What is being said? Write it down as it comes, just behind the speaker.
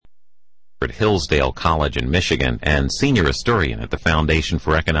at Hillsdale College in Michigan and senior historian at the Foundation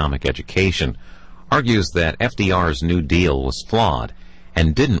for Economic Education, argues that FDR's New Deal was flawed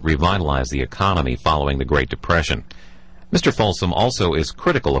and didn't revitalize the economy following the Great Depression. Mr. Folsom also is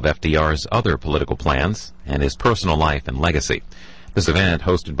critical of FDR's other political plans and his personal life and legacy. This event,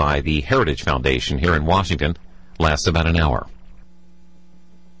 hosted by the Heritage Foundation here in Washington, lasts about an hour.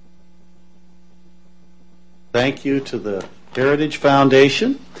 Thank you to the Heritage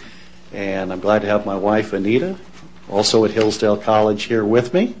Foundation, and I'm glad to have my wife Anita, also at Hillsdale College, here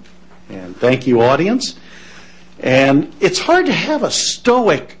with me. And thank you, audience. And it's hard to have a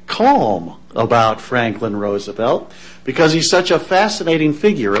stoic calm about Franklin Roosevelt because he's such a fascinating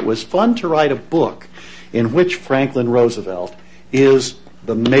figure. It was fun to write a book in which Franklin Roosevelt is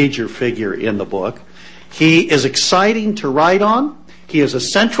the major figure in the book. He is exciting to write on. He is a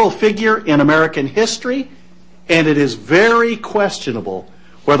central figure in American history, and it is very questionable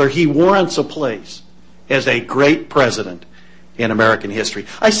whether he warrants a place as a great president in American history.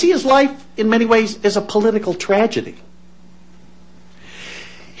 I see his life in many ways as a political tragedy.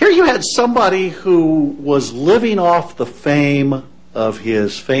 Here you had somebody who was living off the fame of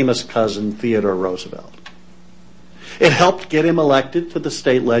his famous cousin, Theodore Roosevelt. It helped get him elected to the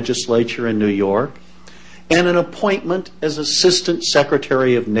state legislature in New York and an appointment as Assistant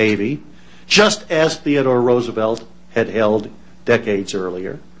Secretary of Navy, just as Theodore Roosevelt had held decades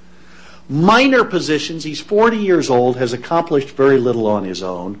earlier. Minor positions. He's 40 years old, has accomplished very little on his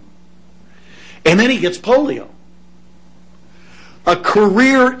own. And then he gets polio, a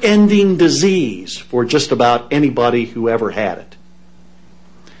career-ending disease for just about anybody who ever had it.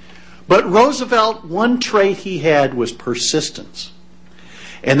 But Roosevelt, one trait he had was persistence.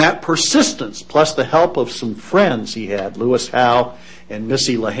 And that persistence, plus the help of some friends he had, Lewis Howe and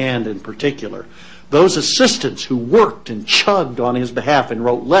Missy LeHand in particular, those assistants who worked and chugged on his behalf and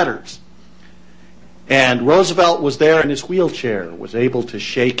wrote letters. And Roosevelt was there in his wheelchair, was able to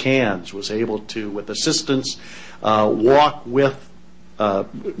shake hands, was able to, with assistance, walk with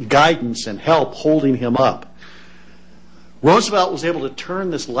guidance and help holding him up. Roosevelt was able to turn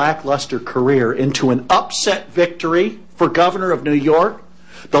this lackluster career into an upset victory for governor of New York,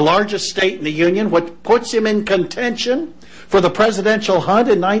 the largest state in the Union, what puts him in contention for the presidential hunt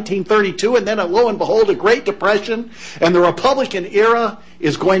in 1932, and then lo and behold, a Great Depression, and the Republican era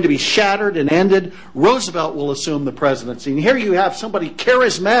is going to be shattered and ended. Roosevelt will assume the presidency. And here you have somebody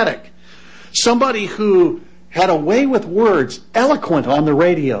charismatic, somebody who had a way with words, eloquent on the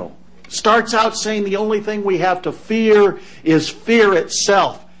radio, starts out saying the only thing we have to fear is fear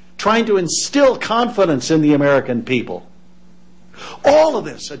itself, trying to instill confidence in the American people. All of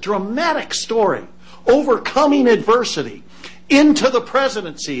this, a dramatic story, overcoming adversity, into the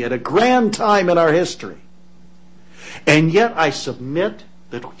presidency at a grand time in our history. And yet I submit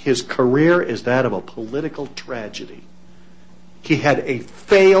that his career is that of a political tragedy. He had a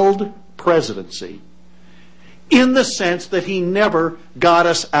failed presidency in the sense that he never got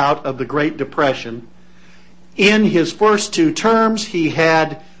us out of the Great Depression. In his first two terms, he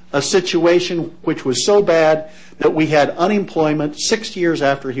had a situation which was so bad that we had unemployment 6 years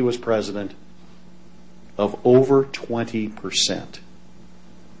after he was president of over 20%.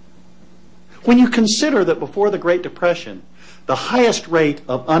 When you consider that before the Great Depression, the highest rate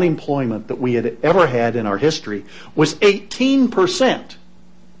of unemployment that we had ever had in our history was 18%.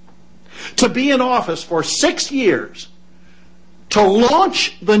 To be in office for 6 years, to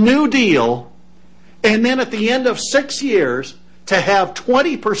launch the New Deal, and then at the end of 6 years to have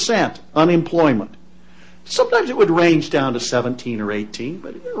 20% unemployment. Sometimes it would range down to 17 or 18,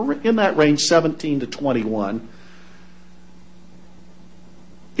 but in that range, 17 to 21,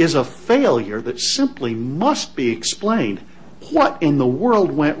 is a failure that simply must be explained. What in the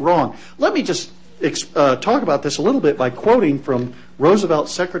world went wrong? Let me just talk about this a little bit by quoting from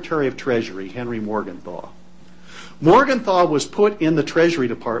Roosevelt's Secretary of Treasury, Henry Morgenthau. Morgenthau was put in the Treasury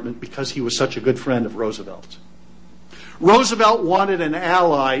Department because he was such a good friend of Roosevelt's. Roosevelt wanted an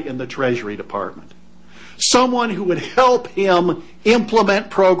ally in the Treasury Department. Someone who would help him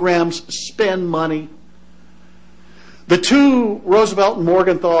implement programs, spend money. The two, Roosevelt and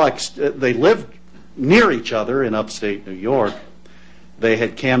Morgenthau, they lived near each other in upstate New York. They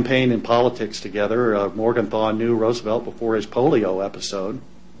had campaigned in politics together. Morgenthau knew Roosevelt before his polio episode.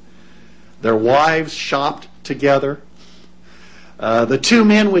 Their wives shopped together. The two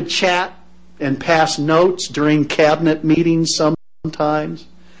men would chat and pass notes during cabinet meetings sometimes.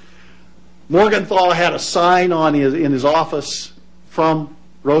 Morgenthau had a sign in his office from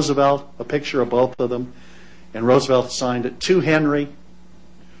Roosevelt, a picture of both of them, and Roosevelt signed it, "To Henry,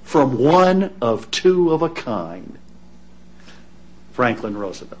 from one of two of a kind, Franklin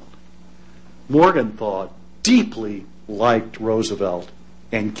Roosevelt." Morgenthau deeply liked Roosevelt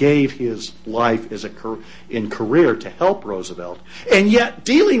and gave his life as in career to help Roosevelt. And yet,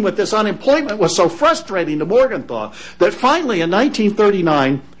 dealing with this unemployment was so frustrating to Morgenthau that finally in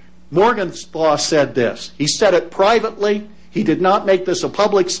 1939, Morgenthau said this. He said it privately. He did not make this a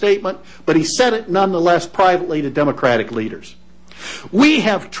public statement, but he said it nonetheless privately to Democratic leaders. We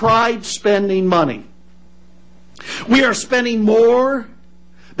have tried spending money. We are spending more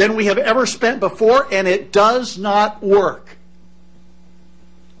than we have ever spent before, and it does not work.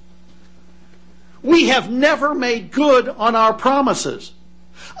 We have never made good on our promises.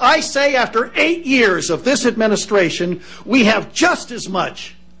 I say after 8 years of this administration, we have just as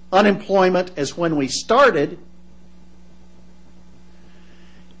much unemployment as when we started,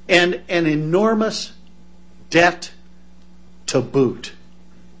 and an enormous debt to boot.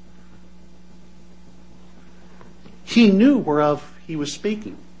 He knew whereof he was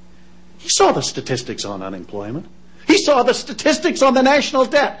speaking. He saw the statistics on unemployment. He saw the statistics on the national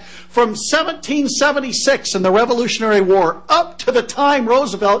debt. From 1776 and the Revolutionary War up to the time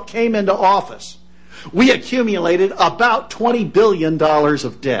Roosevelt came into office, we accumulated about $20 billion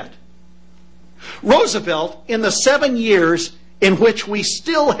of debt. Roosevelt, in the 7 years in which we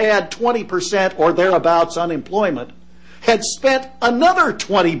still had 20% or thereabouts unemployment, had spent another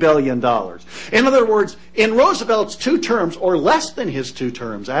 $20 billion. In other words, in Roosevelt's 2 terms, or less than his 2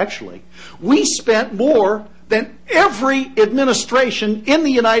 terms actually, we spent more than every administration in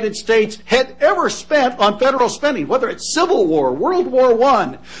the United States had ever spent on federal spending, whether it's Civil War, World War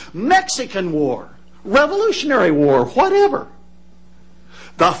I, Mexican War, Revolutionary War, whatever.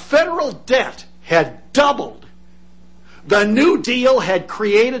 The federal debt had doubled. The New Deal had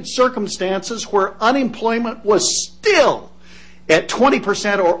created circumstances where unemployment was still at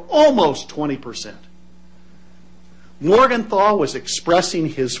 20% or almost 20%. Morgenthau was expressing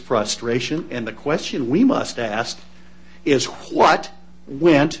his frustration, and the question we must ask is, what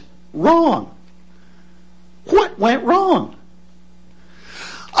went wrong? What went wrong?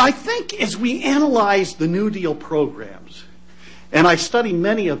 I think as we analyze the New Deal programs, and I study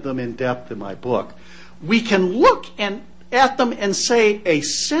many of them in depth in my book, we can look at them and say a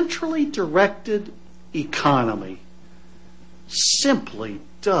centrally directed economy simply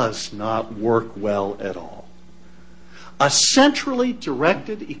does not work well at all. A centrally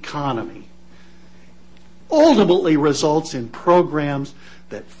directed economy ultimately results in programs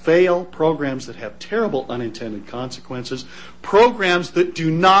that fail, programs that have terrible unintended consequences, programs that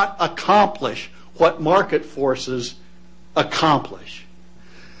do not accomplish what market forces accomplish.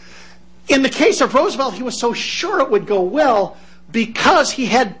 In the case of Roosevelt, he was so sure it would go well because he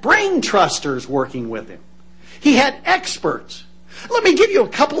had brain trusters working with him. He had experts. Let me give you a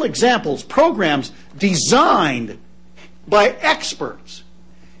couple examples. Programs designed by experts,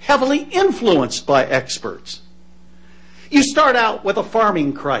 heavily influenced by experts. You start out with a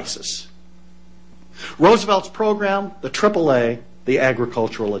farming crisis. Roosevelt's program, the AAA, the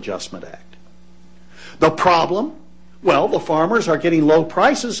Agricultural Adjustment Act. The problem? Well, the farmers are getting low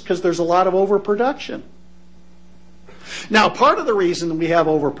prices because there's a lot of overproduction. Now, part of the reason we have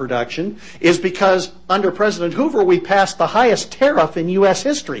overproduction is because under President Hoover, we passed the highest tariff in U.S.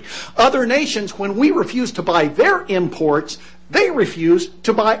 history. Other nations, when we refuse to buy their imports, they refuse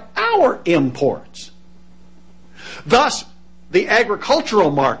to buy our imports. Thus, the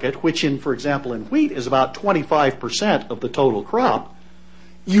agricultural market, which for example, in wheat is about 25% of the total crop,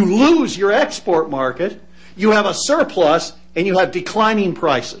 you lose your export market, you have a surplus, and you have declining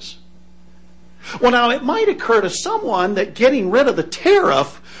prices. Well, now, it might occur to someone that getting rid of the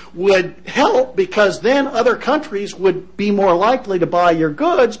tariff would help because then other countries would be more likely to buy your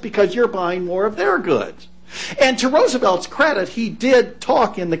goods because you're buying more of their goods. And to Roosevelt's credit, he did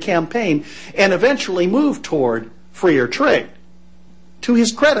talk in the campaign and eventually moved toward freer trade. To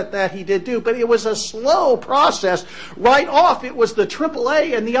his credit, that he did do, but it was a slow process. Right off, it was the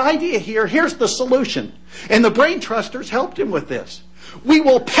AAA, and the idea here's the solution. And the brain trusters helped him with this. We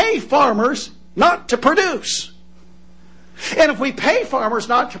will pay farmers not to produce. And if we pay farmers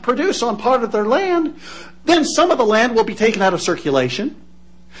not to produce on part of their land, then some of the land will be taken out of circulation.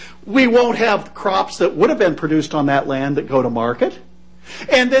 We won't have crops that would have been produced on that land that go to market.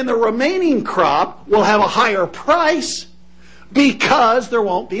 And then the remaining crop will have a higher price because there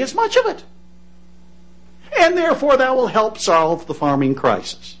won't be as much of it. And therefore that will help solve the farming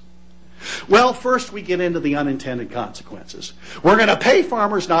crisis. Well, first we get into the unintended consequences. We're going to pay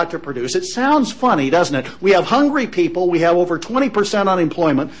farmers not to produce. It sounds funny, doesn't it? We have hungry people. We have over 20%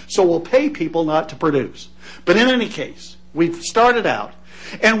 unemployment, so we'll pay people not to produce. But in any case, we've started out,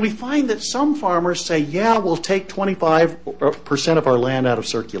 and we find that some farmers say, yeah, we'll take 25% of our land out of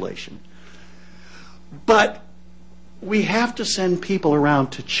circulation. But we have to send people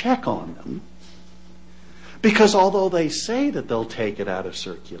around to check on them, because although they say that they'll take it out of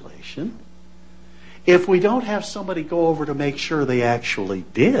circulation, if we don't have somebody go over to make sure they actually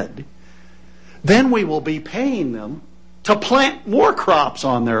did, then we will be paying them to plant more crops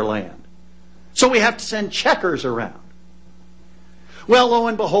on their land. So we have to send checkers around. Well, lo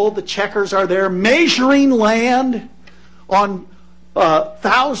and behold, the checkers are there measuring land on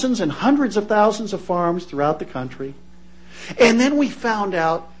thousands and hundreds of thousands of farms throughout the country. And then we found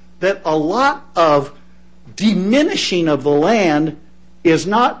out that a lot of diminishing of the land is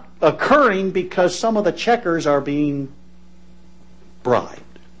not occurring because some of the checkers are being bribed.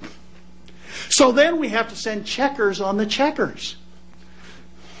 So then we have to send checkers on the checkers.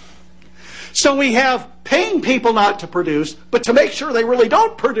 So we have paying people not to produce, but to make sure they really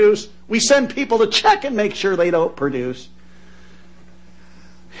don't produce, we send people to check and make sure they don't produce.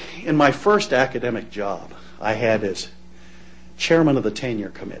 In my first academic job, I had as chairman of the tenure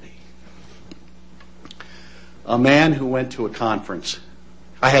committee a man who went to a conference.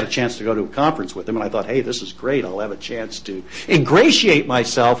 I had a chance to go to a conference with him, and I thought, hey, this is great. I'll have a chance to ingratiate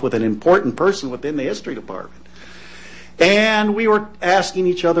myself with an important person within the history department. And we were asking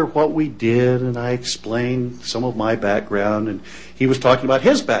each other what we did, and I explained some of my background, and he was talking about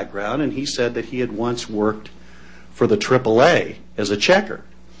his background, and he said that he had once worked for the AAA as a checker.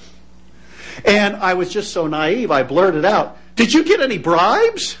 And I was just so naive, I blurted out, "Did you get any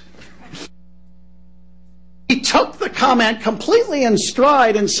bribes?" He took the comment completely in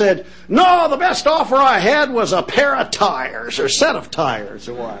stride and said, "No, the best offer I had was a pair of tires, or set of tires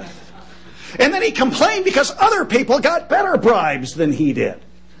it was." And then he complained because other people got better bribes than he did.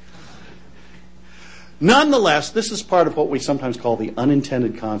 Nonetheless, this is part of what we sometimes call the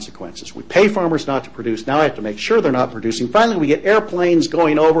unintended consequences. We pay farmers not to produce. Now I have to make sure they're not producing. Finally, we get airplanes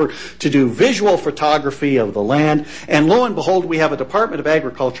going over to do visual photography of the land. And lo and behold, we have a Department of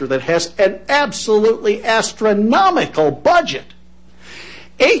Agriculture that has an absolutely astronomical budget.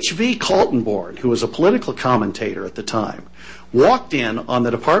 H.V. Kaltenborn, who was a political commentator at the time, walked in on the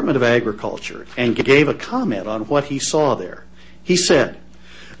Department of Agriculture and gave a comment on what he saw there. He said,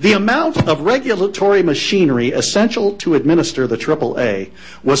 "The amount of regulatory machinery essential to administer the AAA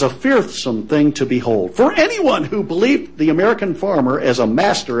was a fearsome thing to behold for anyone who believed the American farmer as a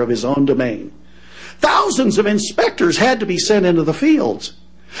master of his own domain. Thousands of inspectors had to be sent into the fields.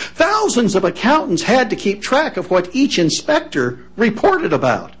 Thousands of accountants had to keep track of what each inspector reported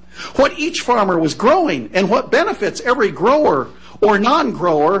about, what each farmer was growing, and what benefits every grower or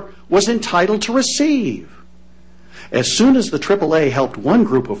non-grower was entitled to receive. As soon as the AAA helped one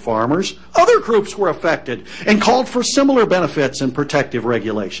group of farmers, other groups were affected and called for similar benefits and protective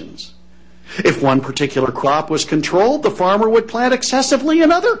regulations. If one particular crop was controlled, the farmer would plant excessively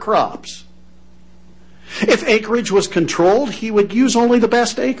in other crops. If acreage was controlled, he would use only the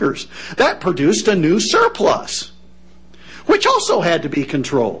best acres. That produced a new surplus, which also had to be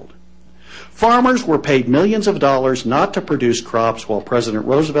controlled. Farmers were paid millions of dollars not to produce crops, while President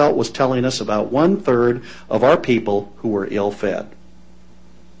Roosevelt was telling us about 1/3 of our people who were ill-fed.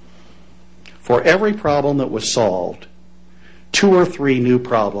 For every problem that was solved, 2 or 3 new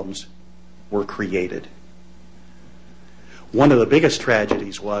problems were created. One of the biggest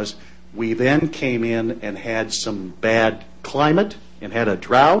tragedies was we then came in and had some bad climate and had a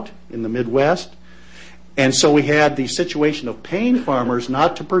drought in the Midwest. And so we had the situation of paying farmers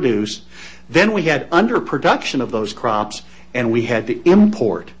not to produce. Then we had underproduction of those crops, and we had to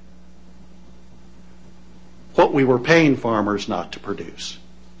import what we were paying farmers not to produce.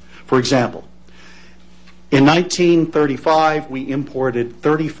 For example, in 1935, we imported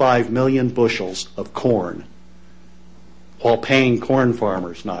 35 million bushels of corn while paying corn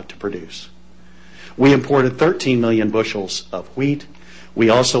farmers not to produce. We imported 13 million bushels of wheat. We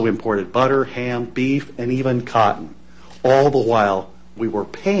also imported butter, ham, beef, and even cotton. All the while, we were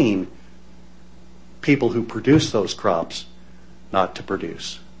paying people who produce those crops not to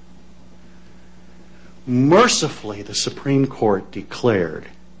produce. Mercifully, the Supreme Court declared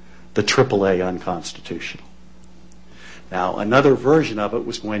the AAA unconstitutional. Now, another version of it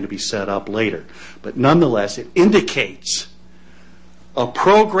was going to be set up later, but nonetheless, it indicates a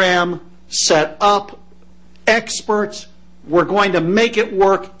program set up, experts, we're going to make it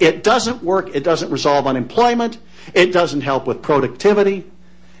work. It doesn't work. It doesn't resolve unemployment. It doesn't help with productivity.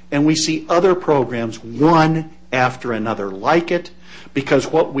 And we see other programs, one after another, like it, because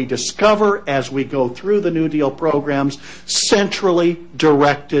what we discover as we go through the New Deal programs, centrally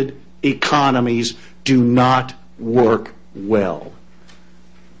directed economies do not work well.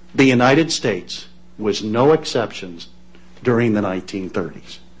 The United States was no exceptions during the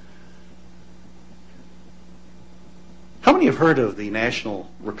 1930s. How many have heard of the National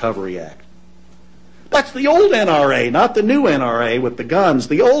Recovery Act? That's the old NRA, not the new NRA with the guns,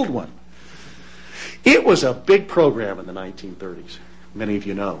 the old one. It was a big program in the 1930s. Many of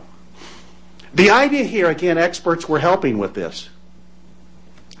you know. The idea here, again, experts were helping with this.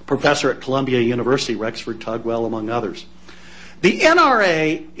 Professor at Columbia University, Rexford Tugwell, among others. The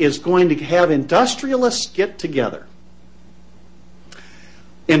NRA is going to have industrialists get together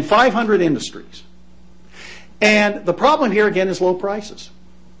in 500 industries. And the problem here, again, is low prices.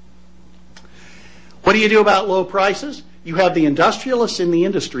 What do you do about low prices? You have the industrialists in the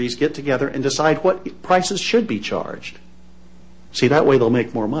industries get together and decide what prices should be charged. See, that way they'll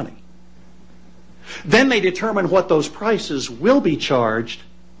make more money. Then they determine what those prices will be charged.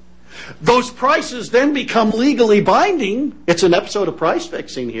 Those prices then become legally binding. It's an episode of price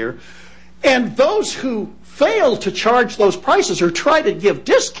fixing here. And those who fail to charge those prices or try to give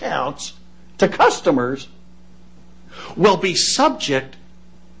discounts to customers will be subject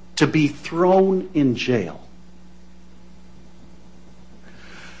to be thrown in jail.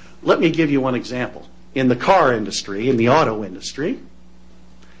 Let me give you one example. In the car industry, in the auto industry,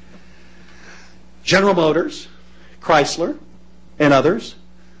 General Motors, Chrysler, and others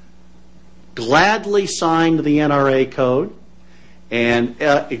gladly signed the NRA code and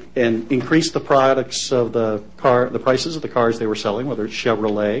increased the products of the prices of the cars they were selling, whether it's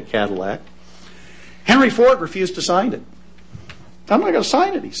Chevrolet, Cadillac. Henry Ford refused to sign it. I'm not going to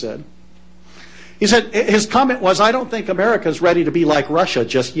sign it, he said. He said, his comment was, I don't think America's ready to be like Russia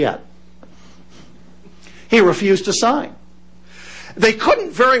just yet. He refused to sign. They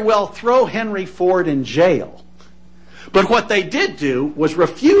couldn't very well throw Henry Ford in jail. But what they did do was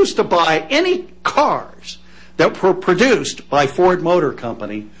refuse to buy any cars that were produced by Ford Motor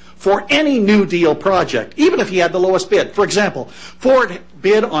Company for any New Deal project, even if he had the lowest bid. For example, Ford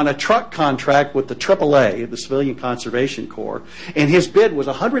bid on a truck contract with the AAA, the Civilian Conservation Corps, and his bid was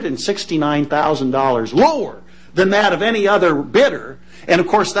 $169,000 lower than that of any other bidder. And of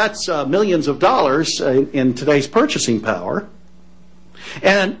course, that's millions of dollars in today's purchasing power.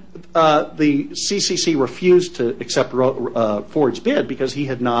 And the CCC refused to accept Ford's bid because he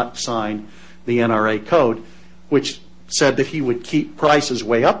had not signed the NRA code, which said that he would keep prices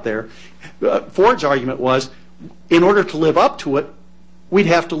way up there. Ford's argument was, in order to live up to it, we'd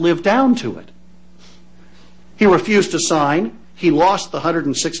have to live down to it. He refused to sign. He lost the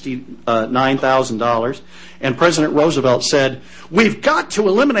 $169,000. And President Roosevelt said, we've got to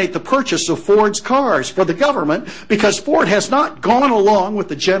eliminate the purchase of Ford's cars for the government because Ford has not gone along with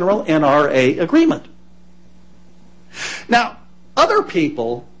the general NRA agreement. Now, other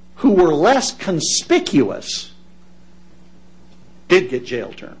people who were less conspicuous did get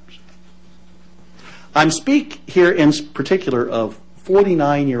jail terms. I'm speak here in particular of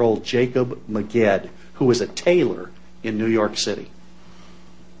 49-year-old Jacob Maged, who was a tailor in New York City.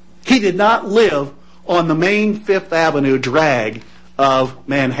 He did not live on the main Fifth Avenue drag of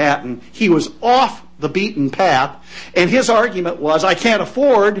Manhattan. He was off the beaten path, and his argument was, I can't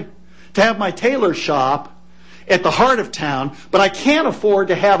afford to have my tailor shop at the heart of town, but I can't afford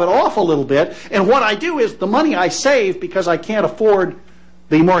to have it off a little bit, and what I do is the money I save because I can't afford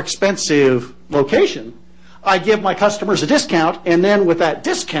the more expensive location, I give my customers a discount, and then with that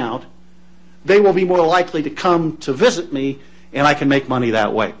discount, they will be more likely to come to visit me, and I can make money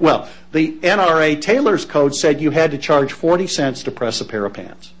that way. Well, the NRA Tailor's Code said you had to charge 40 cents to press a pair of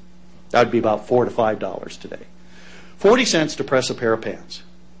pants. That would be about $4 to $5 today. 40 cents to press a pair of pants.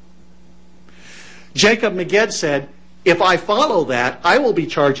 Jacob Maged said, if I follow that, I will be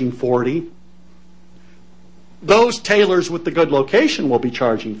charging 40. Those tailors with the good location will be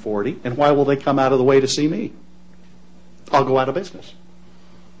charging 40. And why will they come out of the way to see me? I'll go out of business.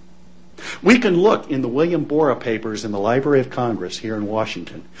 We can look in the William Borah papers in the Library of Congress here in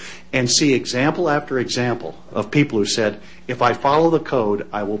Washington and see example after example of people who said, if I follow the code,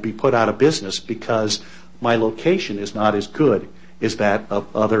 I will be put out of business because my location is not as good as that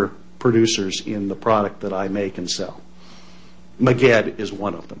of other producers in the product that I make and sell. Maged is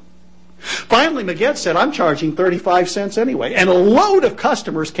one of them. Finally, Maged said, I'm charging 35 cents anyway. And a load of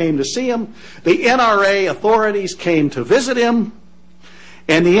customers came to see him. The NRA authorities came to visit him.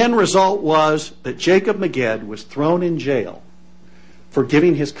 And the end result was that Jacob Maged was thrown in jail for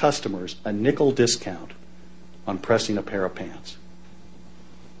giving his customers a nickel discount on pressing a pair of pants.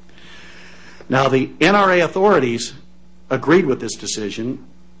 Now, the NRA authorities agreed with this decision.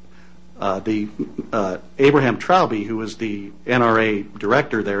 Abraham Traube, who was the NRA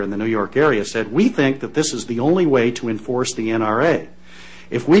director there in the New York area, said, we think that this is the only way to enforce the NRA.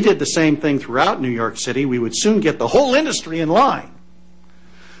 If we did the same thing throughout New York City, we would soon get the whole industry in line.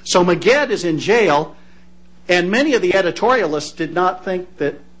 So Maged is in jail. And many of the editorialists did not think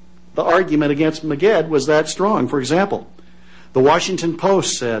that the argument against Megid was that strong. For example, the Washington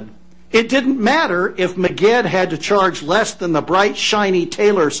Post said, it didn't matter if Megid had to charge less than the bright, shiny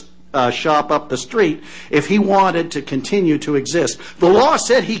tailor's shop up the street if he wanted to continue to exist. The law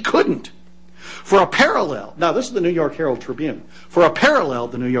said he couldn't. For a parallel, now this is the New York Herald Tribune. For a parallel,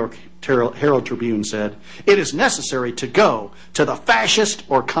 the New York Herald Tribune said, it is necessary to go to the fascist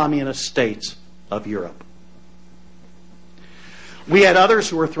or communist states of Europe. We had others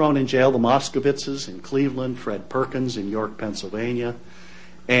who were thrown in jail, the Moskowitzes in Cleveland, Fred Perkins in York, Pennsylvania.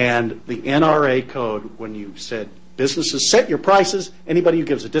 And the NRA code, when you said businesses set your prices, anybody who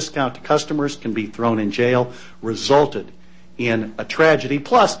gives a discount to customers can be thrown in jail, resulted in a tragedy.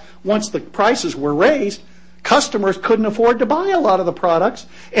 Plus, once the prices were raised, customers couldn't afford to buy a lot of the products,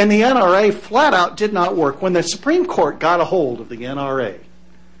 and the NRA flat out did not work. When the Supreme Court got a hold of the NRA,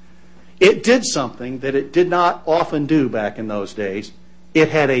 it did something that it did not often do back in those days. It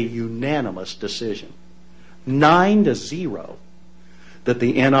had a unanimous decision, 9-0, that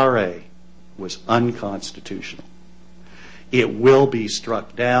the NRA was unconstitutional. It will be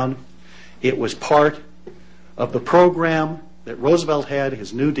struck down. It was part of the program that Roosevelt had,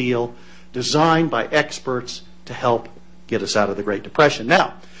 his New Deal, designed by experts to help get us out of the Great Depression.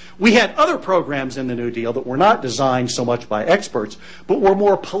 Now, we had other programs in the New Deal that were not designed so much by experts, but were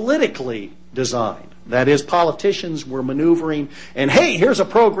more politically designed. That is, politicians were maneuvering, and hey, here's a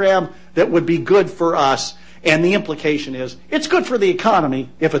program that would be good for us, and the implication is, it's good for the economy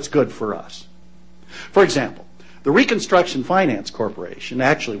if it's good for us. For example, the Reconstruction Finance Corporation,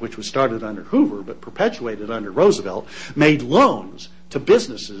 actually, which was started under Hoover but perpetuated under Roosevelt, made loans to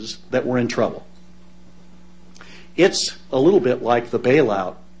businesses that were in trouble. It's a little bit like the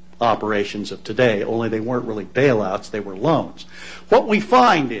bailout operations of today, only they weren't really bailouts, they were loans. What we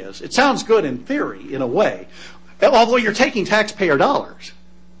find is, it sounds good in theory, in a way, although you're taking taxpayer dollars.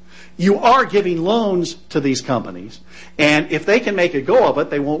 You are giving loans to these companies, and if they can make a go of it,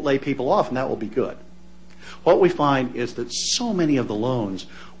 they won't lay people off, and that will be good. What we find is that so many of the loans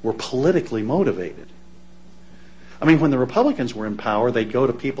were politically motivated. I mean, when the Republicans were in power, they'd go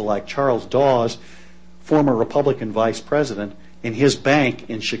to people like Charles Dawes, former Republican vice president, in his bank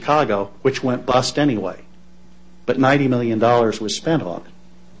in Chicago, which went bust anyway. But $90 million was spent on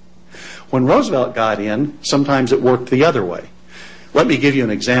it. When Roosevelt got in, sometimes it worked the other way. Let me give you an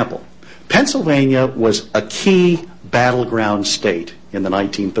example. Pennsylvania was a key battleground state in the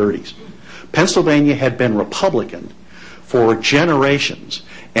 1930s. Pennsylvania had been Republican for generations,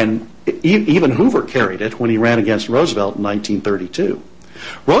 and even Hoover carried it when he ran against Roosevelt in 1932.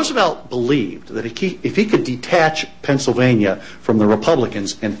 Roosevelt believed that if he could detach Pennsylvania from the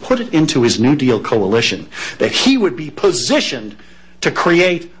Republicans and put it into his New Deal coalition, that he would be positioned to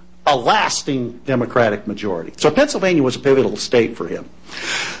create a lasting Democratic majority. So Pennsylvania was a pivotal state for him.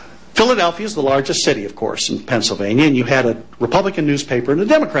 Philadelphia is the largest city, of course, in Pennsylvania, and you had a Republican newspaper and a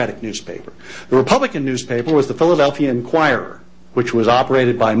Democratic newspaper. The Republican newspaper was the Philadelphia Inquirer, which was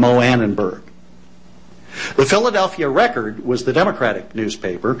operated by Moe Annenberg. The Philadelphia Record was the Democratic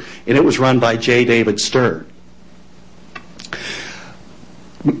newspaper, and it was run by J. David Stern.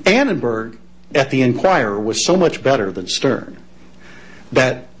 Annenberg at the Inquirer was so much better than Stern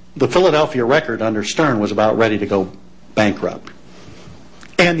that the Philadelphia Record under Stern was about ready to go bankrupt.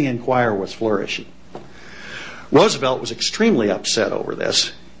 And the Inquirer was flourishing. Roosevelt was extremely upset over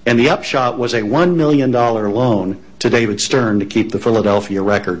this, and the upshot was a $1 million loan to David Stern to keep the Philadelphia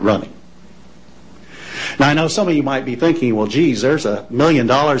Record running. Now, I know some of you might be thinking, well, geez, there's $1 million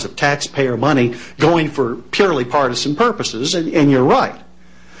of taxpayer money going for purely partisan purposes, and you're right.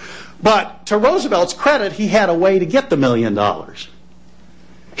 But to Roosevelt's credit, he had a way to get the $1 million.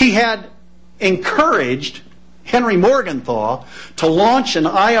 He had encouraged Henry Morgenthau to launch an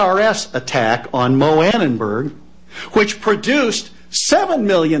IRS attack on Moe Annenberg, which produced $7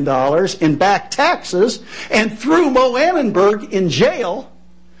 million in back taxes and threw Moe Annenberg in jail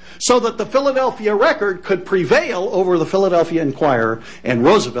so that the Philadelphia Record could prevail over the Philadelphia Inquirer, and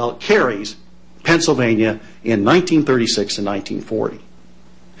Roosevelt carries Pennsylvania in 1936 and 1940.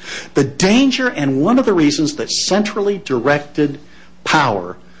 The danger, and one of the reasons that centrally directed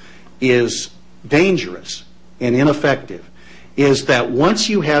power is dangerous and ineffective, is that once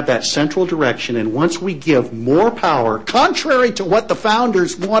you have that central direction and once we give more power, contrary to what the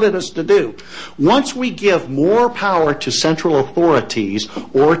founders wanted us to do, once we give more power to central authorities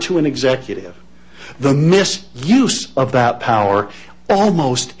or to an executive, the misuse of that power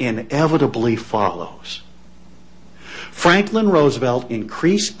almost inevitably follows. Franklin Roosevelt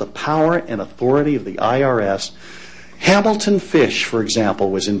increased the power and authority of the IRS. Hamilton Fish, for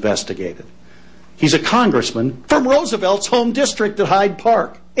example, was investigated. He's a congressman from Roosevelt's home district at Hyde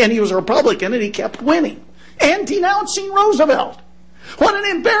Park. And he was a Republican and he kept winning and denouncing Roosevelt. What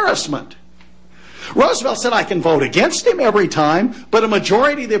an embarrassment. Roosevelt said, I can vote against him every time, but a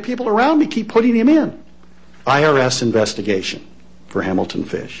majority of the people around me keep putting him in. IRS investigation for Hamilton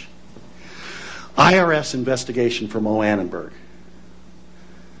Fish. IRS investigation for Mo Annenberg.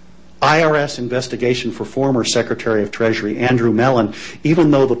 IRS investigation for former Secretary of Treasury Andrew Mellon,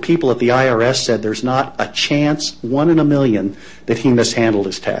 even though the people at the IRS said there's not a chance, 1 in a million, that he mishandled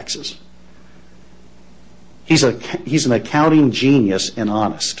his taxes. He's an accounting genius and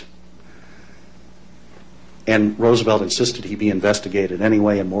honest. And Roosevelt insisted he be investigated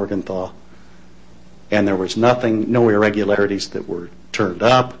anyway in Morgenthau. And there was no irregularities that were turned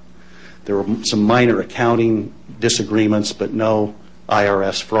up. There were some minor accounting disagreements, but no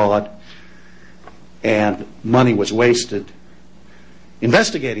IRS fraud. And money was wasted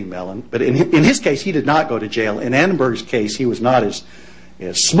investigating Mellon. But in his case, he did not go to jail. In Annenberg's case, he was not as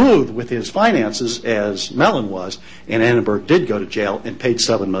smooth with his finances as Mellon was. And Annenberg did go to jail and paid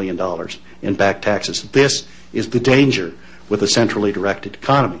 $7 million in back taxes. This is the danger with a centrally directed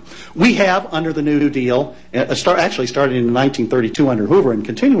economy. We have, under the New Deal, actually starting in 1932 under Hoover and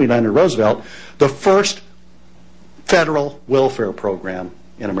continuing under Roosevelt, the first federal welfare program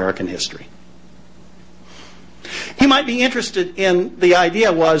in American history. He might be interested in the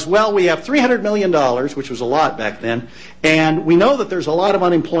idea was, well, we have $300 million, which was a lot back then, and we know that there's a lot of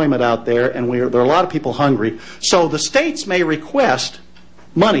unemployment out there, and there are a lot of people hungry, so the states may request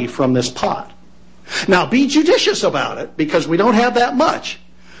money from this pot. Now, be judicious about it, because we don't have that much,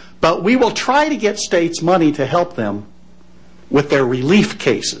 but we will try to get states money to help them with their relief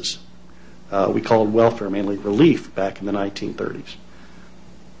cases. We called welfare mainly relief back in the 1930s.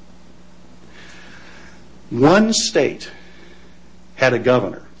 One state had a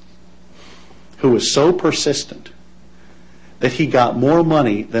governor who was so persistent that he got more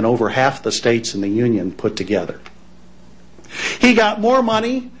money than over half the states in the Union put together. He got more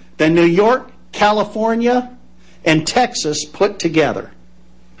money than New York, California, and Texas put together.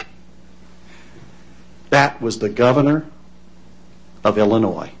 That was the governor of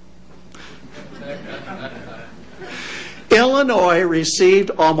Illinois. Illinois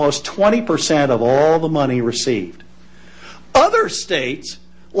received almost 20% of all the money received. Other states,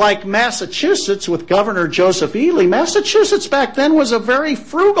 like Massachusetts with Governor Joseph Ely, Massachusetts back then was a very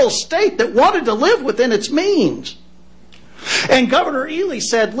frugal state that wanted to live within its means. And Governor Ely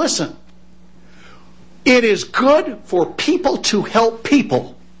said, listen, it is good for people to help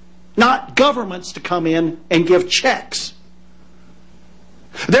people, not governments to come in and give checks.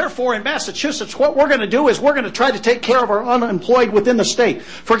 Therefore, in Massachusetts, what we're going to do is we're going to try to take care of our unemployed within the state.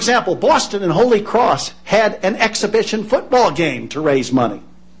 For example, Boston and Holy Cross had an exhibition football game to raise money.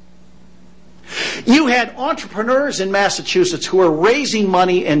 You had entrepreneurs in Massachusetts who were raising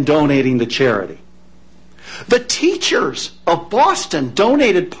money and donating to charity. The teachers of Boston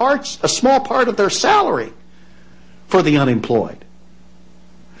donated a small part of their salary for the unemployed.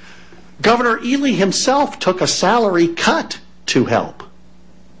 Governor Ely himself took a salary cut to help.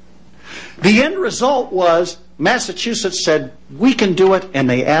 The end result was Massachusetts said, we can do it, and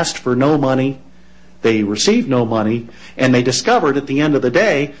they asked for no money. They received no money, and they discovered at the end of the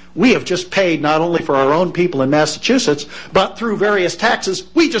day, we have just paid not only for our own people in Massachusetts, but through various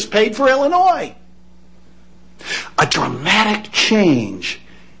taxes, we just paid for Illinois. A dramatic change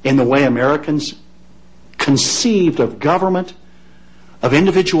in the way Americans conceived of government, of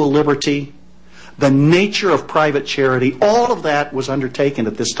individual liberty, the nature of private charity. All of that was undertaken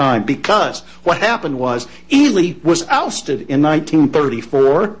at this time because what happened was Ely was ousted in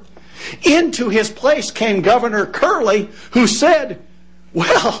 1934. Into his place came Governor Curley, who said,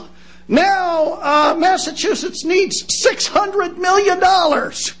 well, now Massachusetts needs $600 million.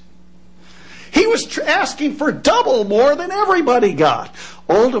 He was asking for double more than everybody got.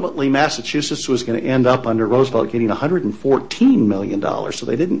 Ultimately, Massachusetts was going to end up under Roosevelt getting $114 million, so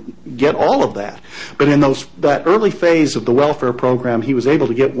they didn't get all of that. But in that early phase of the welfare program, he was able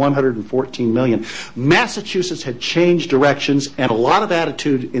to get $114 million. Massachusetts had changed directions, and a lot of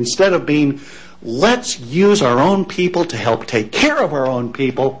attitude, instead of being, let's use our own people to help take care of our own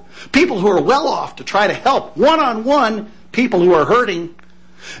people who are well off, to try to help one-on-one people who are hurting.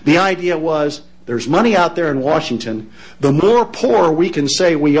 The idea was, there's money out there in Washington. The more poor we can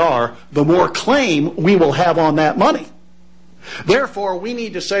say we are, the more claim we will have on that money. Therefore, we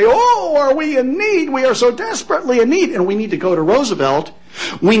need to say, oh, are we in need? We are so desperately in need. And we need to go to Roosevelt.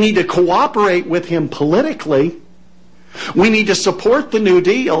 We need to cooperate with him politically. We need to support the New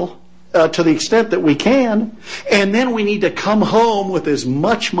Deal to the extent that we can. And then we need to come home with as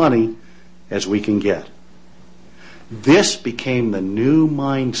much money as we can get. This became the new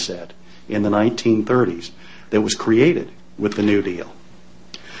mindset in the 1930s that was created with the New Deal.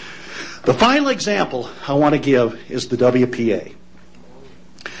 The final example I want to give is the WPA.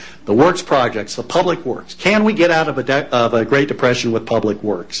 The works projects, the public works. Can we get out of a Great Depression with public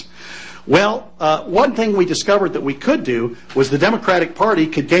works? Well, one thing we discovered that we could do was the Democratic Party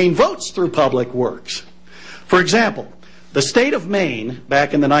could gain votes through public works. For example, the state of Maine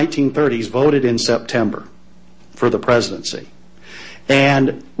back in the 1930s voted in September for the presidency.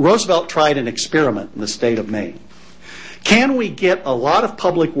 And Roosevelt tried an experiment in the state of Maine. Can we get a lot of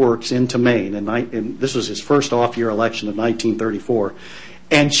public works into Maine, and this was his first off-year election of 1934,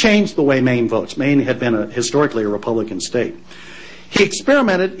 and change the way Maine votes? Maine had been historically a Republican state. He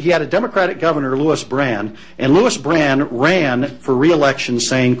experimented. He had a Democratic governor, Louis Brann, and Louis Brann ran for re-election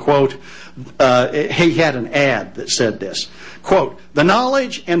saying, quote, he had an ad that said this, quote, "The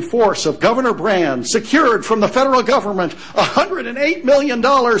knowledge and force of Governor Brann secured from the federal government $108 million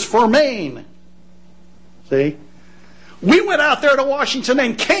for Maine." See? We went out there to Washington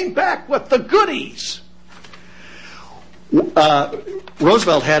and came back with the goodies.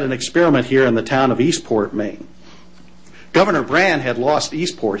 Roosevelt had an experiment here in the town of Eastport, Maine. Governor Brann had lost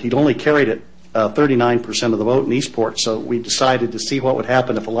Eastport. He'd only carried it 39% of the vote in Eastport, so we decided to see what would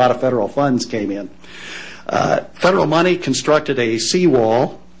happen if a lot of federal funds came in. Federal money constructed a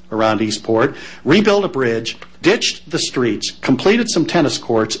seawall around Eastport, rebuilt a bridge, ditched the streets, completed some tennis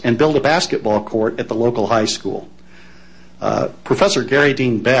courts, and built a basketball court at the local high school. Professor Gary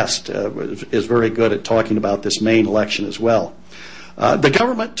Dean Best is very good at talking about this Maine election as well. The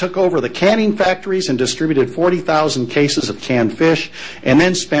government took over the canning factories and distributed 40,000 cases of canned fish, and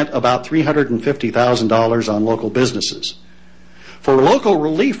then spent about $350,000 on local businesses. For local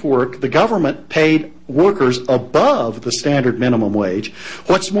relief work, the government paid workers above the standard minimum wage.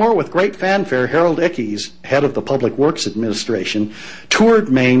 What's more, with great fanfare, Harold Ickes, head of the Public Works Administration, toured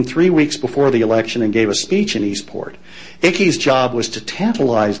Maine 3 weeks before the election and gave a speech in Eastport. Ickes' job was to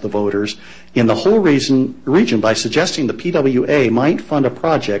tantalize the voters in the whole region by suggesting the PWA might fund a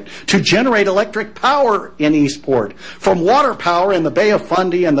project to generate electric power in Eastport from water power in the Bay of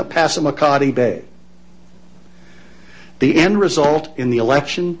Fundy and the Passamaquoddy Bay. The end result in the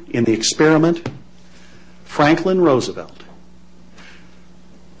election, in the experiment, Franklin Roosevelt,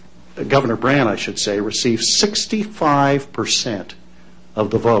 Governor Brann, I should say, received 65%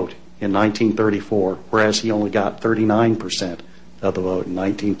 of the vote in 1934, whereas he only got 39% of the vote in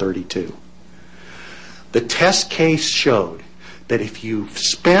 1932. The test case showed that if you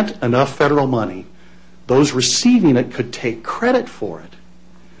spent enough federal money, those receiving it could take credit for it.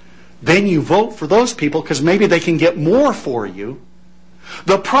 Then you vote for those people because maybe they can get more for you.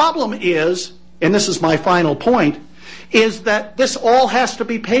 The problem is, and this is my final point, is that this all has to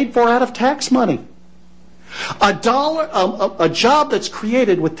be paid for out of tax money. A job that's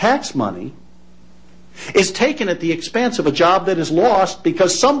created with tax money is taken at the expense of a job that is lost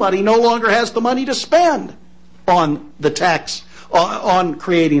because somebody no longer has the money to spend on the tax, on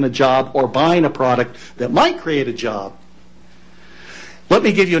creating a job or buying a product that might create a job. Let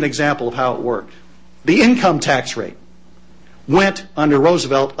me give you an example of how it worked. The income tax rate went under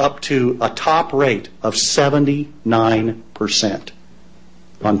Roosevelt up to a top rate of 79%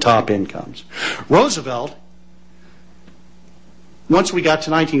 on top incomes. Roosevelt, once we got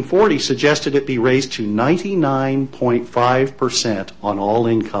to 1940, suggested it be raised to 99.5% on all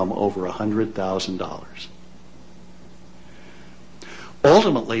income over $100,000.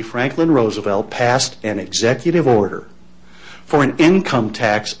 Ultimately, Franklin Roosevelt passed an executive order for an income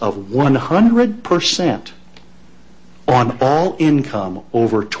tax of 100% on all income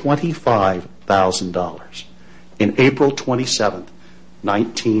over $25,000 in April 27th,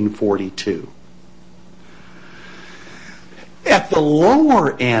 1942. At the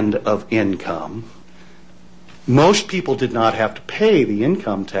lower end of income, most people did not have to pay the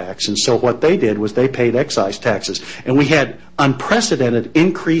income tax, and so what they did was they paid excise taxes. And we had unprecedented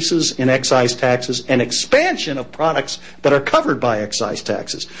increases in excise taxes and expansion of products that are covered by excise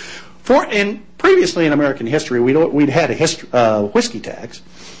taxes. Previously in American history, we'd had a whiskey tax,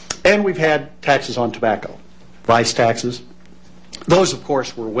 and we've had taxes on tobacco, vice taxes. Those, of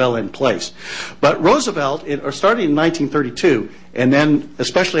course, were well in place. But Roosevelt, starting in 1932, and then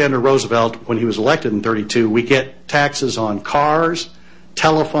especially under Roosevelt when he was elected in 32, we get taxes on cars,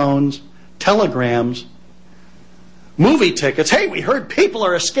 telephones, telegrams, movie tickets. Hey, we heard people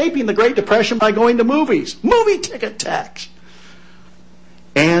are escaping the Great Depression by going to movies. Movie ticket tax.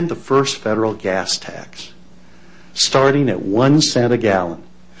 And the first federal gas tax, starting at 1 cent a gallon.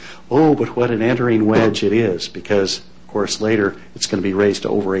 Oh, but what an entering wedge it is, because course, later it's going to be raised to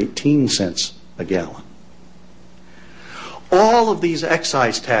over 18 cents a gallon. All of these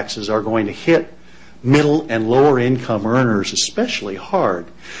excise taxes are going to hit middle and lower income earners especially hard.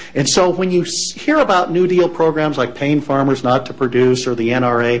 And so when you hear about New Deal programs like paying farmers not to produce or the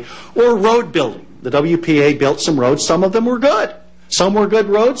NRA or road building, the WPA built some roads. Some of them were good. Some were good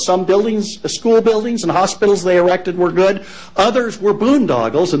roads. Some buildings, school buildings and hospitals they erected were good. Others were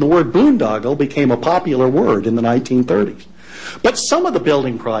boondoggles, and the word boondoggle became a popular word in the 1930s. But some of the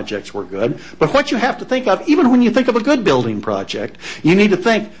building projects were good. But what you have to think of, even when you think of a good building project, you need to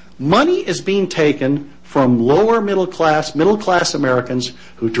think money is being taken from lower middle class Americans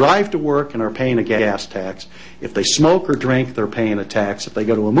who drive to work and are paying a gas tax. If they smoke or drink, they're paying a tax. If they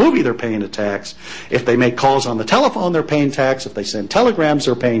go to a movie, they're paying a tax. If they make calls on the telephone, they're paying tax. If they send telegrams,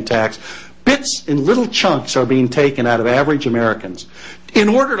 they're paying tax. Bits and little chunks are being taken out of average Americans in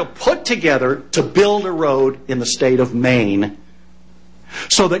order to put together to build a road in the state of Maine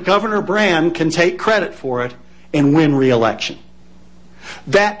so that Governor Brand can take credit for it and win re-election.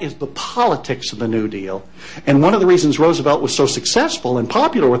 That is the politics of the New Deal. And one of the reasons Roosevelt was so successful and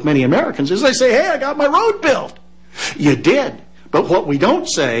popular with many Americans is they say, hey, I got my road built. You did. But what we don't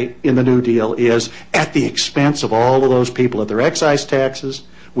say in the New Deal is at the expense of all of those people at their excise taxes,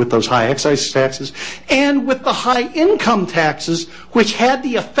 with those high excise taxes, and with the high income taxes, which had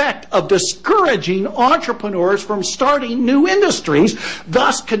the effect of discouraging entrepreneurs from starting new industries,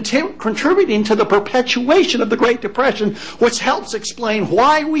 thus contributing to the perpetuation of the Great Depression, which helps explain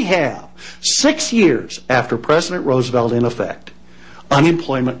why we have, 6 years after President Roosevelt in effect,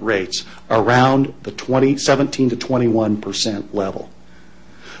 unemployment rates around the 17 to 21% level.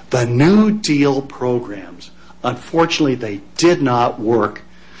 The New Deal programs, unfortunately, they did not work.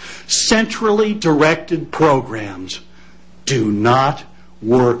 Centrally directed programs do not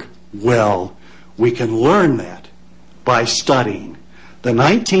work well. We can learn that by studying the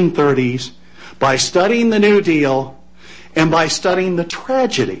 1930s, by studying the New Deal, and by studying the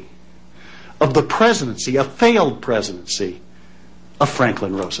tragedy of the presidency, a failed presidency, of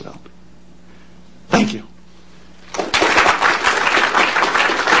Franklin Roosevelt. Thank you.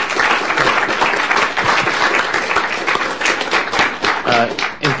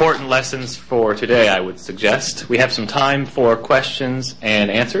 Important lessons for today, I would suggest. We have some time for questions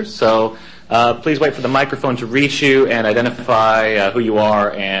and answers, so please wait for the microphone to reach you and identify who you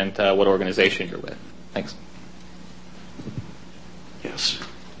are and what organization you're with. Thanks. Yes.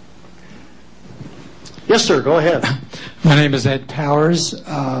 Yes, sir, go ahead. My name is Ed Powers.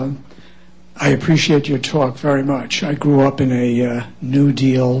 I appreciate your talk very much. I grew up in a New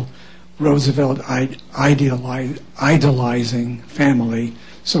Deal, Roosevelt idolizing family,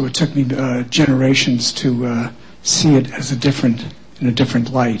 so it took me generations to see it as in a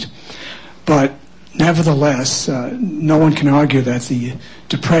different light. But nevertheless, no one can argue that the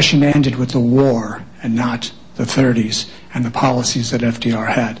Depression ended with the war and not the 30s and the policies that FDR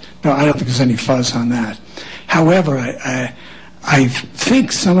had. No, I don't think there's any fuzz on that. However, I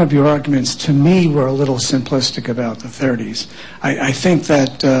think some of your arguments to me were a little simplistic about the 30s. I think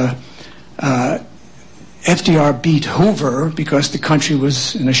that FDR beat Hoover because the country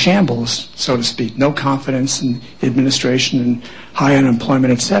was in a shambles, so to speak, no confidence in administration and high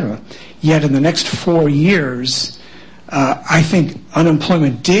unemployment, etc. Yet in the next 4 years, I think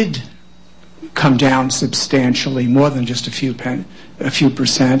unemployment did come down substantially, more than just a few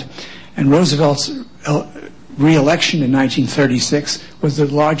percent. And Roosevelt's re-election in 1936 was the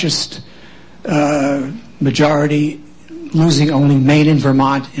largest majority, losing only Maine and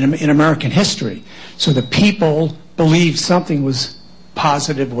Vermont in American history. So the people believed something was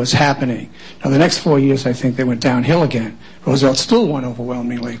positive was happening. Now, the next 4 years, I think they went downhill again. Roosevelt still won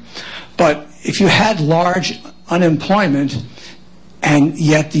overwhelmingly. But if you had large unemployment, and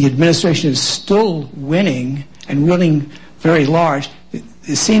yet the administration is still winning and winning very large,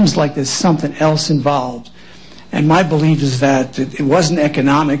 it seems like there's something else involved. And my belief is that it wasn't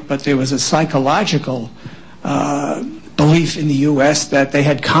economic, but there was a psychological belief in the U.S. that they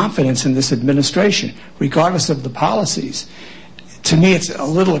had confidence in this administration, regardless of the policies. To me, it's a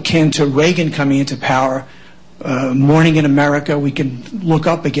little akin to Reagan coming into power, morning in America, we can look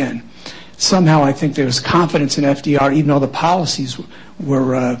up again. Somehow I think there was confidence in FDR, even though the policies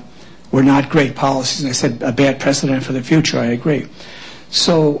were not great policies. And I said a bad precedent for the future, I agree.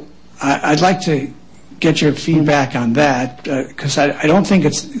 So I'd like to get your feedback on that, because I don't think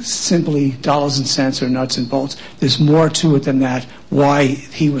it's simply dollars and cents or nuts and bolts. There's more to it than that, why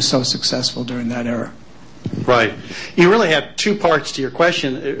he was so successful during that era. Right. You really have two parts to your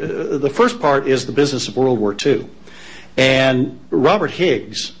question. The first part is the business of World War II. And Robert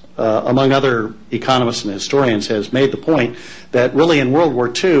Higgs among other economists and historians, has made the point that really in World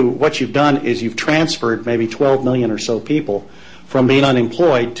War II, what you've done is you've transferred maybe 12 million or so people from being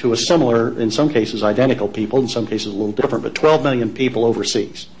unemployed to a similar, in some cases identical people, in some cases a little different, but 12 million people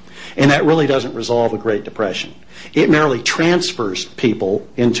overseas. And that really doesn't resolve a Great Depression. It merely transfers people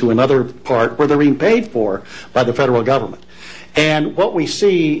into another part where they're being paid for by the federal government. And what we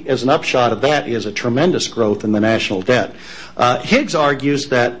see as an upshot of that is a tremendous growth in the national debt. Higgs argues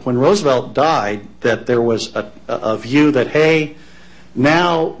that when Roosevelt died, that there was a view that, hey,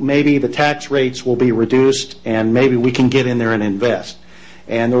 now maybe the tax rates will be reduced and maybe we can get in there and invest.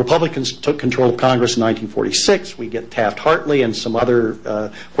 And the Republicans took control of Congress in 1946. We get Taft-Hartley and some other,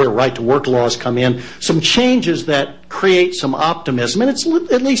 where right-to-work laws come in, some changes that create some optimism. And it's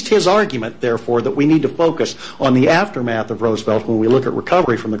at least his argument, therefore, that we need to focus on the aftermath of Roosevelt when we look at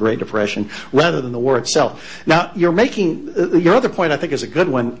recovery from the Great Depression rather than the war itself. Now, you're making, your other point I think is a good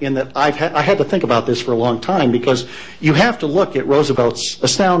one in that I had to think about this for a long time because you have to look at Roosevelt's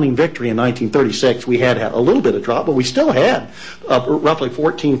astounding victory in 1936. We had a little bit of drop, but we still had roughly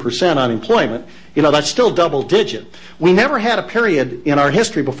 14% unemployment. You know, that's still double digit. We never had a period in our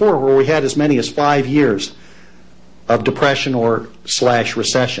history before where we had as many as 5 years of depression or /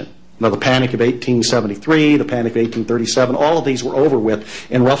 recession. Now, the Panic of 1873, the Panic of 1837, all of these were over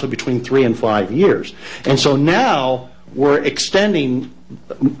with in roughly between 3 and 5 years. And so now we're extending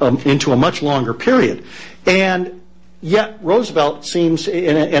into a much longer period. And yet Roosevelt seems,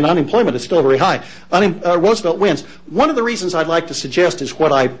 and unemployment is still very high. Roosevelt wins. One of the reasons I'd like to suggest is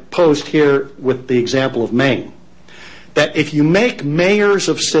what I posed here with the example of Maine. That if you make mayors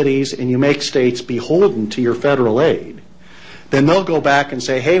of cities and you make states beholden to your federal aid, then they'll go back and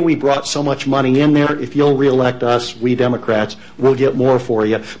say, hey, we brought so much money in there. If you'll reelect us, we Democrats, we'll get more for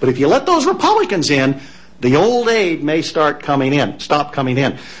you. But if you let those Republicans in, the old aid may stop coming in.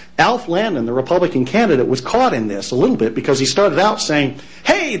 Alf Landon, the Republican candidate, was caught in this a little bit because he started out saying,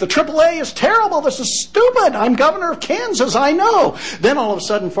 hey, the AAA is terrible. This is stupid. I'm governor of Kansas. I know. Then all of a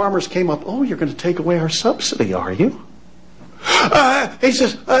sudden farmers came up, oh, you're going to take away our subsidy, are you? He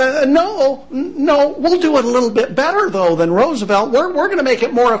says, no, we'll do it a little bit better, though, than Roosevelt. We're going to make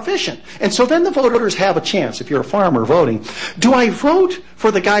it more efficient. And so then the voters have a chance, if you're a farmer voting. Do I vote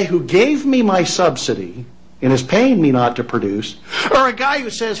for the guy who gave me my subsidy and is paying me not to produce, or a guy who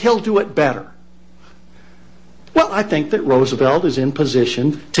says he'll do it better? Well, I think that Roosevelt is in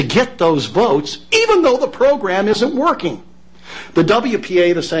position to get those votes, even though the program isn't working. The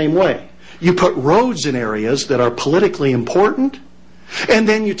WPA the same way. You put roads in areas that are politically important, and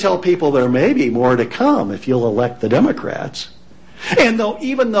then you tell people there may be more to come if you'll elect the Democrats. And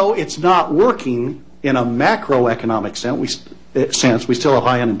even though it's not working in a macroeconomic sense, we still have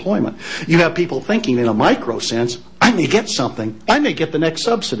high unemployment. You have people thinking in a micro sense, I may get something. I may get the next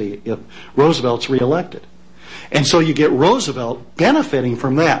subsidy if Roosevelt's reelected. And so you get Roosevelt benefiting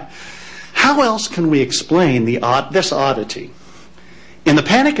from that. How else can we explain this oddity? In the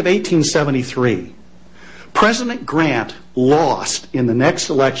Panic of 1873, President Grant lost in the next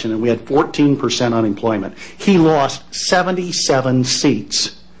election, and we had 14% unemployment. He lost 77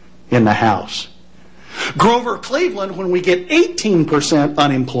 seats in the House. Grover Cleveland, when we get 18%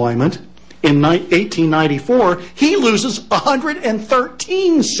 unemployment in 1894, he loses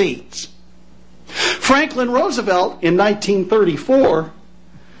 113 seats. Franklin Roosevelt in 1934,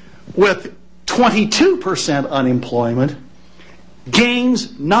 with 22% unemployment,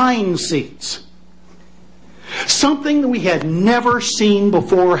 gains 9 seats. Something that we had never seen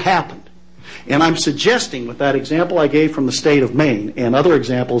before happened. And I'm suggesting with that example I gave from the state of Maine and other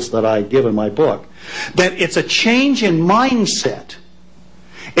examples that I give in my book, that it's a change in mindset.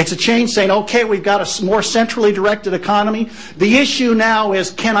 It's a change saying, okay, we've got a more centrally directed economy. The issue now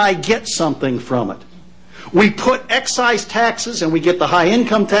is, can I get something from it? We put excise taxes and we get the high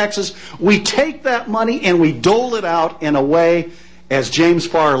income taxes. We take that money and we dole it out in a way, as James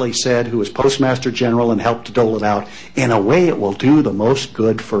Farley said, who was Postmaster General and helped to dole it out, in a way it will do the most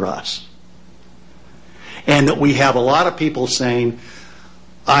good for us. And that we have a lot of people saying,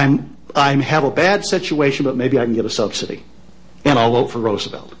 I have a bad situation, but maybe I can get a subsidy. And I'll vote for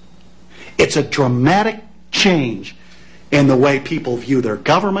Roosevelt. It's a dramatic change in the way people view their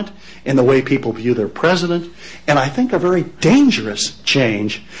government, in the way people view their president, and I think a very dangerous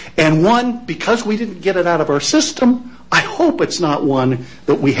change, and one, because we didn't get it out of our system, I hope it's not one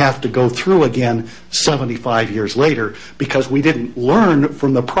that we have to go through again 75 years later, because we didn't learn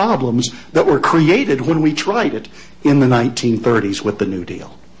from the problems that were created when we tried it in the 1930s with the New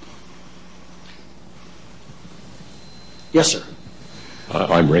Deal. Yes, sir.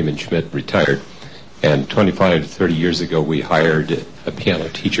 I'm Raymond Schmidt, retired. And 25 to 30 years ago, we hired a piano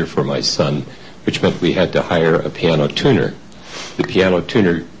teacher for my son, which meant we had to hire a piano tuner. The piano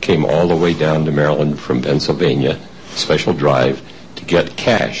tuner came all the way down to Maryland from Pennsylvania, special drive, to get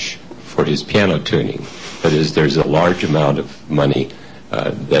cash for his piano tuning. That is, there's a large amount of money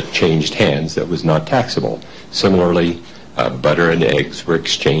that changed hands that was not taxable. Similarly, butter and eggs were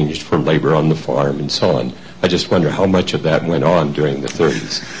exchanged for labor on the farm and so on. I just wonder how much of that went on during the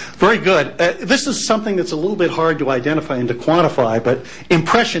 30s. Very good. This is something that's a little bit hard to identify and to quantify, but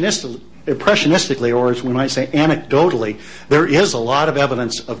impressionistically, or as we might say anecdotally, there is a lot of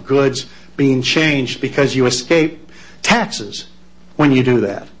evidence of goods being changed because you escape taxes when you do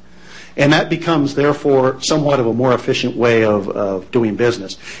that. And that becomes, therefore, somewhat of a more efficient way of doing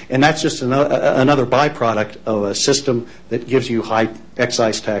business. And that's just another byproduct of a system that gives you high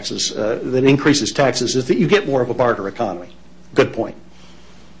excise taxes, that increases taxes, is that you get more of a barter economy. Good point.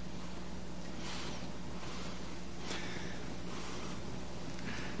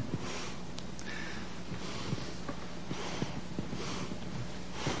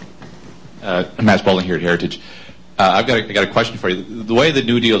 Matt Spalding here at Heritage. I've got a question for you. The way the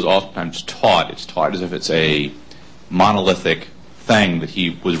New Deal is oftentimes taught, it's taught as if it's a monolithic thing that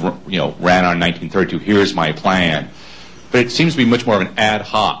he was, ran on in 1932. Here's my plan, but it seems to be much more of an ad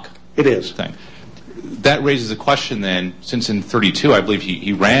hoc. It is thing. That raises a question then, since in 32, I believe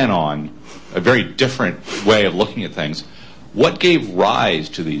he ran on a very different way of looking at things. What gave rise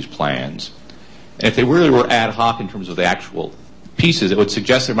to these plans? And if they really were ad hoc in terms of the actual pieces, it would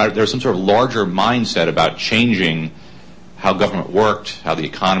suggest there was some sort of larger mindset about changing how government worked, how the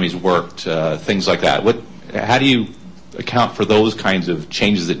economies worked, things like that. How do you account for those kinds of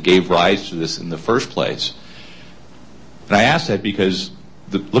changes that gave rise to this in the first place? And I ask that because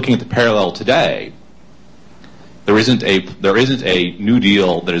looking at the parallel today, there isn't a New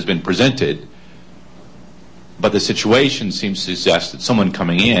Deal that has been presented, but the situation seems to suggest that someone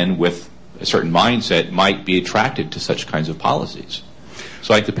coming in with a certain mindset might be attracted to such kinds of policies.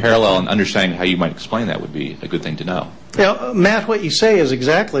 So I think the parallel and understanding how you might explain that would be a good thing to know. Matt, what you say is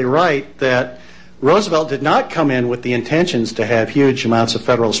exactly right, that Roosevelt did not come in with the intentions to have huge amounts of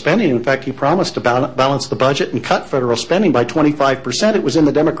federal spending. In fact, he promised to balance the budget and cut federal spending by 25%. It was in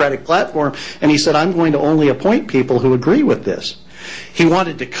the Democratic platform, and he said, I'm going to only appoint people who agree with this. He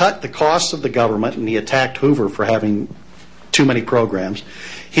wanted to cut the costs of the government, and he attacked Hoover for having too many programs.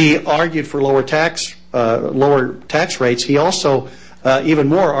 He argued for lower tax rates. He also, even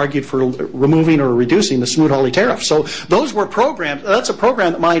more, argued for removing or reducing the Smoot-Hawley tariff. So those were programs. That's a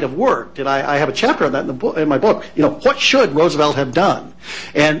program that might have worked, and I have a chapter on that in my book. What should Roosevelt have done?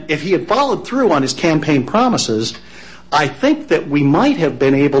 And if he had followed through on his campaign promises, I think that we might have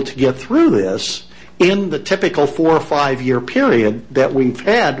been able to get through this in the typical 4 or 5 year period that we've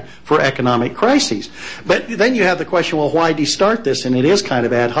had for economic crises. But then you have the question, well, why did he start this? And it is kind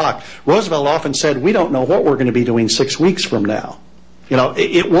of ad hoc. Roosevelt often said, we don't know what we're going to be doing 6 weeks from now.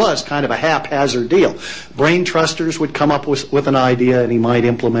 It was kind of a haphazard deal. Brain trusters would come up with an idea and he might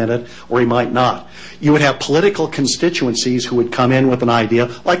implement it or he might not. You would have political constituencies who would come in with an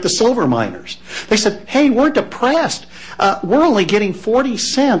idea, like the silver miners. They said, hey, we're depressed. We're only getting 40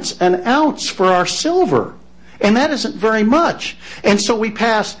 cents an ounce for our silver, and that isn't very much. And so we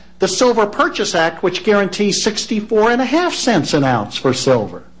passed the Silver Purchase Act, which guarantees 64.5 cents an ounce for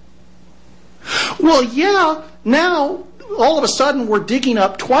silver. Well, yeah, now all of a sudden we're digging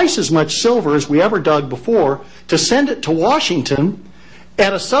up twice as much silver as we ever dug before to send it to Washington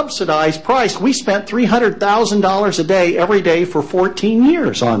at a subsidized price. We spent $300,000 a day every day for 14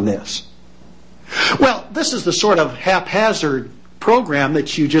 years on this. Well, this is the sort of haphazard program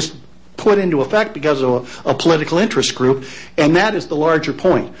that you just put into effect because of a political interest group, and that is the larger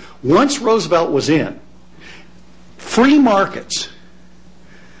point. Once Roosevelt was in, free markets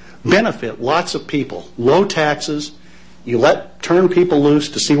benefit lots of people. Low taxes, you turn people loose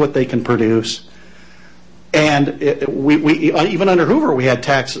to see what they can produce. And even under Hoover, we had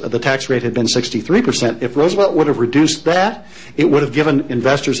the tax rate had been 63%. If Roosevelt would have reduced that, it would have given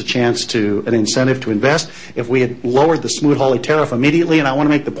investors an incentive to invest. If we had lowered the Smoot-Hawley tariff immediately, and I want to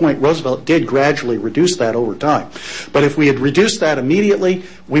make the point, Roosevelt did gradually reduce that over time. But if we had reduced that immediately,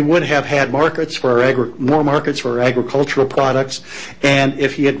 we would have had more markets for our agricultural products. And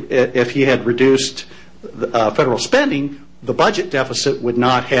if he had reduced federal spending, the budget deficit would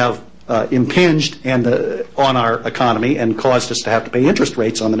not have impinged on our economy and caused us to have to pay interest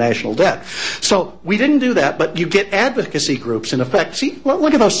rates on the national debt. So we didn't do that, but you get advocacy groups in effect. See,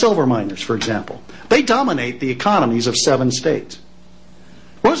 look at those silver miners, for example. They dominate the economies of 7 states.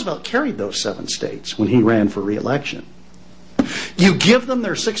 Roosevelt carried those 7 states when he ran for re-election. You give them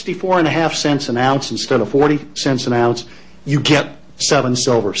their 64.5 cents an ounce instead of 40 cents an ounce, you get 7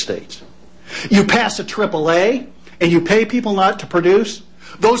 silver states. You pass a AAA and you pay people not to produce,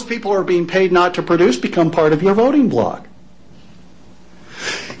 those people who are being paid not to produce become part of your voting bloc.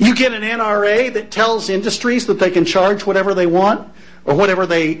 You get an NRA that tells industries that they can charge whatever they want or whatever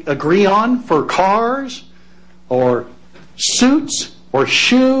they agree on for cars or suits or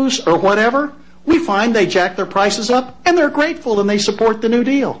shoes or whatever. We find they jack their prices up and they're grateful and they support the New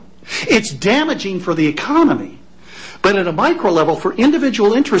Deal. It's damaging for the economy. But at a micro level, for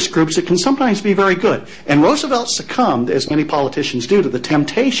individual interest groups, it can sometimes be very good. And Roosevelt succumbed, as many politicians do, to the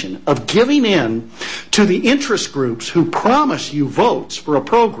temptation of giving in to the interest groups who promise you votes for a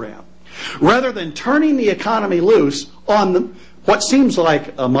program, rather than turning the economy loose on what seems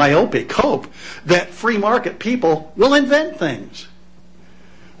like a myopic hope that free market people will invent things.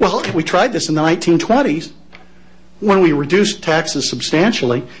 Well, we tried this in the 1920s. When we reduced taxes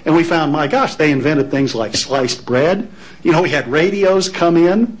substantially, and we found, my gosh, they invented things like sliced bread. You know, we had radios come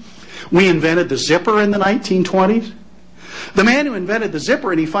in. We invented the zipper in the 1920s. The man who invented the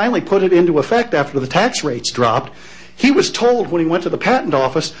zipper, and he finally put it into effect after the tax rates dropped, he was told when he went to the patent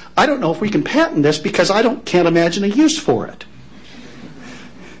office, I don't know if we can patent this because can't imagine a use for it.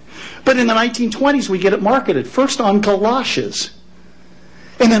 But in the 1920s, we get it marketed, first on galoshes.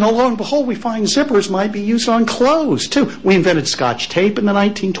 And then, lo and behold, we find zippers might be used on clothes, too. We invented Scotch tape in the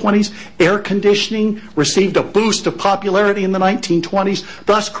 1920s. Air conditioning received a boost of popularity in the 1920s,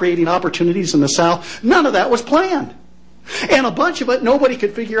 thus creating opportunities in the South. None of that was planned. And a bunch of it, nobody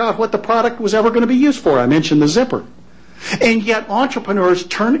could figure out what the product was ever going to be used for. I mentioned the zipper. And yet entrepreneurs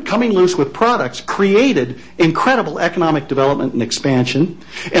coming loose with products created incredible economic development and expansion.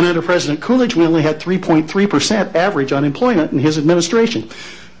 And under President Coolidge, we only had 3.3% average unemployment in his administration.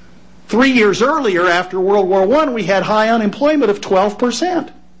 3 years earlier, after World War I, we had high unemployment of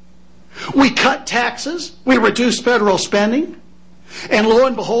 12%. We cut taxes, we reduced federal spending, and lo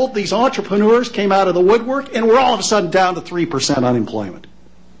and behold, these entrepreneurs came out of the woodwork, and we're all of a sudden down to 3% unemployment.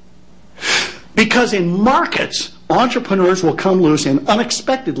 Because in markets, entrepreneurs will come loose and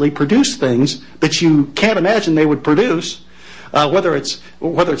unexpectedly produce things that you can't imagine they would produce, whether it's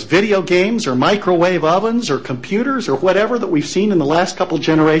video games or microwave ovens or computers or whatever that we've seen in the last couple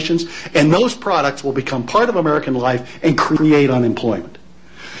generations, and those products will become part of American life and create unemployment.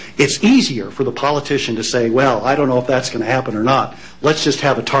 It's easier for the politician to say, well, I don't know if that's going to happen or not. Let's just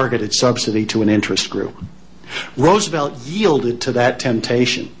have a targeted subsidy to an interest group. Roosevelt yielded to that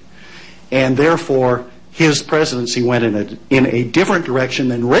temptation, and therefore his presidency went in a different direction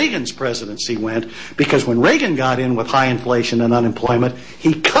than Reagan's presidency went, because when Reagan got in with high inflation and unemployment,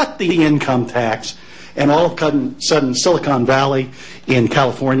 he cut the income tax, and all of a sudden Silicon Valley in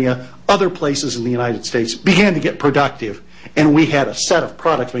California, other places in the United States began to get productive, and we had a set of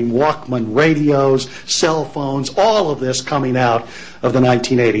products, Walkman radios, cell phones, all of this coming out of the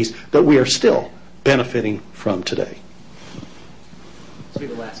 1980s that we are still benefiting from today. This will be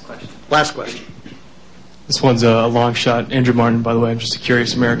the last question. Last question. This one's a long shot. Andrew Martin, by the way. I'm just a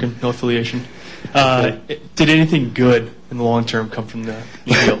curious American, no affiliation. Did anything good in the long term come from the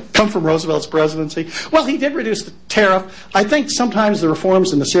New Deal? Come from Roosevelt's presidency? Well, he did reduce the tariff. I think sometimes the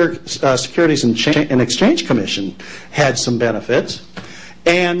reforms in the Securities and Exchange Commission had some benefits.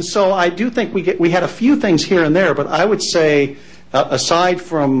 And so I do think we had a few things here and there, but I would say, aside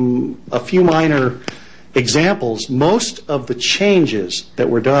from a few minor examples, most of the changes that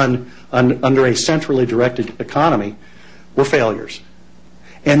were done under a centrally directed economy were failures.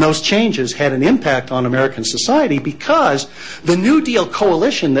 And those changes had an impact on American society because the New Deal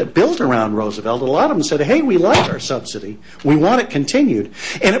coalition that built around Roosevelt, a lot of them said, hey, we like our subsidy. We want it continued.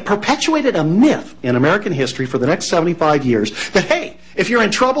 And it perpetuated a myth in American history for the next 75 years that, hey, if you're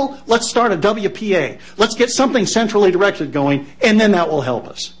in trouble, let's start a WPA. Let's get something centrally directed going, and then that will help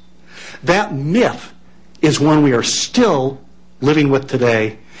us. That myth is one we are still living with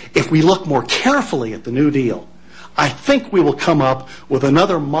today. If we look more carefully at the New Deal, I think we will come up with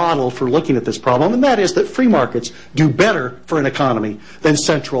another model for looking at this problem, and that is that free markets do better for an economy than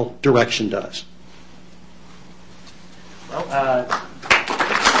central direction does. Well,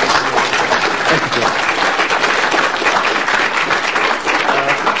 Thank you, Joe.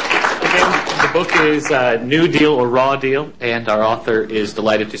 Again, the book is New Deal or Raw Deal, and our author is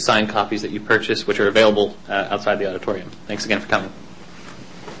delighted to sign copies that you purchase, which are available outside the auditorium. Thanks again for coming.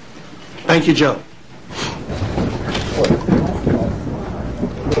 Thank you, Joe.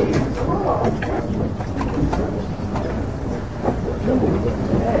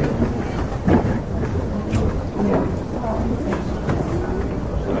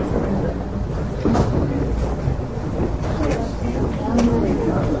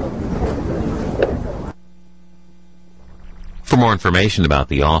 For more information about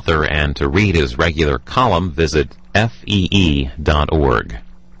the author and to read his regular column, visit fee.org.